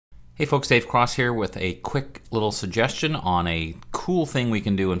Hey folks, Dave Cross here with a quick little suggestion on a cool thing we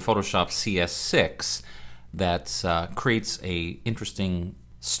can do in Photoshop CS6 that creates a interesting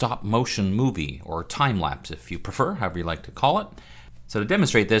stop motion movie, or time lapse if you prefer, however you like to call it. So to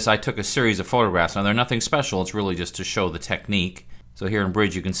demonstrate this, I took a series of photographs. Now they're nothing special, it's really just to show the technique. So here in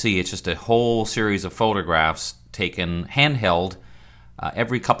Bridge you can see it's just a whole series of photographs taken handheld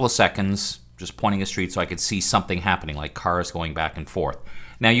every couple of seconds, just pointing a street so I could see something happening, like cars going back and forth.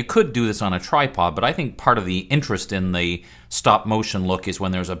 Now you could do this on a tripod, but I think part of the interest in the stop motion look is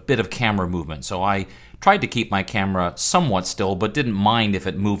when there's a bit of camera movement. So I tried to keep my camera somewhat still, but didn't mind if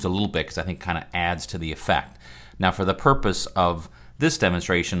it moved a little bit because I think it kind of adds to the effect. Now for the purpose of this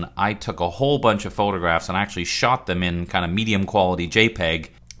demonstration, I took a whole bunch of photographs and actually shot them in kind of medium quality JPEG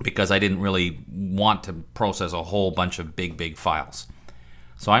because I didn't really want to process a whole bunch of big files.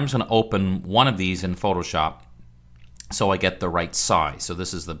 So I'm just going to open one of these in Photoshop so I get the right size. So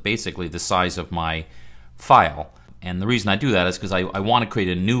this is basically the size of my file. And the reason I do that is because I want to create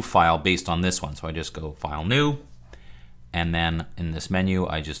a new file based on this one. So I just go File, New, and then in this menu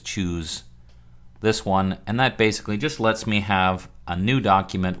I just choose this one, and that basically just lets me have a new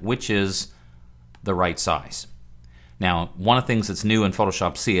document which is the right size. Now, one of the things that's new in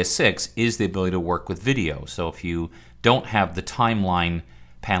Photoshop CS6 is the ability to work with video. So if you don't have the timeline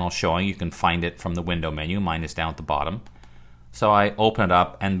panel showing, you can find it from the window menu. Mine is down at the bottom. So I open it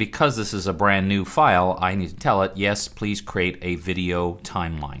up, and because this is a brand new file, I need to tell it, yes, please create a video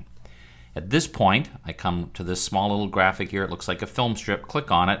timeline. At this point, I come to this small little graphic here. It looks like a film strip. Click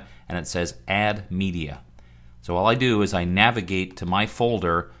on it, and it says Add Media. So all I do is I navigate to my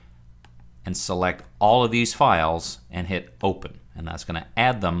folder and select all of these files and hit Open. And that's going to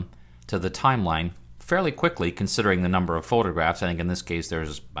add them to the timeline fairly quickly, considering the number of photographs. I think in this case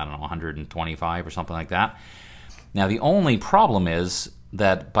there's, I don't know, 125 or something like that. Now the only problem is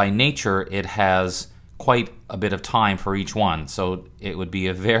that by nature it has quite a bit of time for each one, so it would be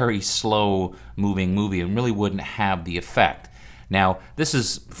a very slow moving movie and really wouldn't have the effect. Now this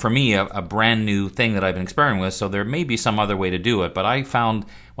is, for me, a brand new thing that I've been experimenting with, so there may be some other way to do it, but I found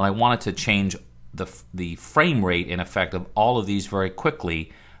when I wanted to change the frame rate, in effect, of all of these very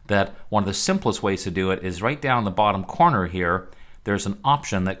quickly, that one of the simplest ways to do it is right down in the bottom corner here. There's an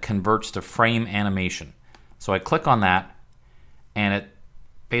option that converts to frame animation. So I click on that and it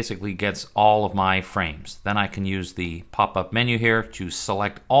basically gets all of my frames. Then I can use the pop-up menu here to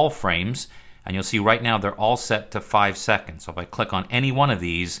select all frames, and you'll see right now they're all set to 5 seconds. So if I click on any one of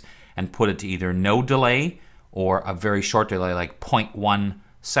these and put it to either no delay or a very short delay like 0.1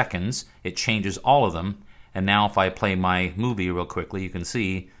 seconds, it changes all of them. And now if I play my movie real quickly, you can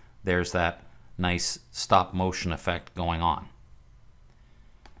see there's that nice stop motion effect going on.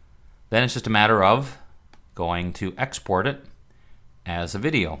 Then it's just a matter of going to export it as a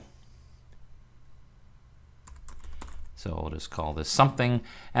video. So we'll just call this something,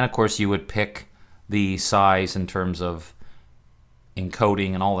 and of course you would pick the size in terms of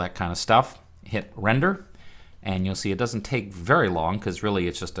encoding and all that kind of stuff. Hit render, and you'll see it doesn't take very long because really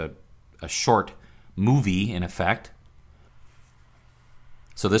it's just a short movie in effect.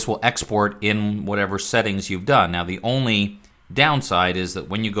 So this will export in whatever settings you've done. Now the only downside is that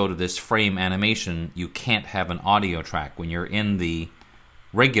when you go to this frame animation, you can't have an audio track. When you're in the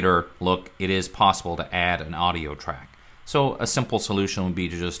regular look, it is possible to add an audio track. So a simple solution would be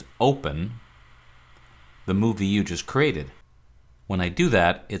to just open the movie you just created. When I do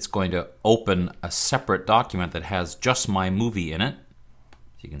that, it's going to open a separate document that has just my movie in it.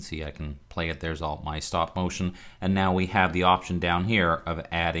 You can see I can play it. There's all my stop motion, and now we have the option down here of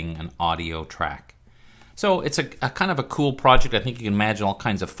adding an audio track. So it's a kind of a cool project. I think you can imagine all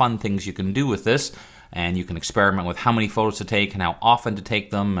kinds of fun things you can do with this, and you can experiment with how many photos to take and how often to take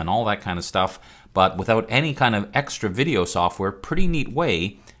them and all that kind of stuff, but without any kind of extra video software. Pretty neat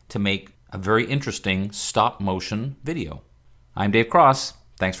way to make a very interesting stop motion video. I'm Dave Cross.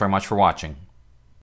 Thanks very much for watching.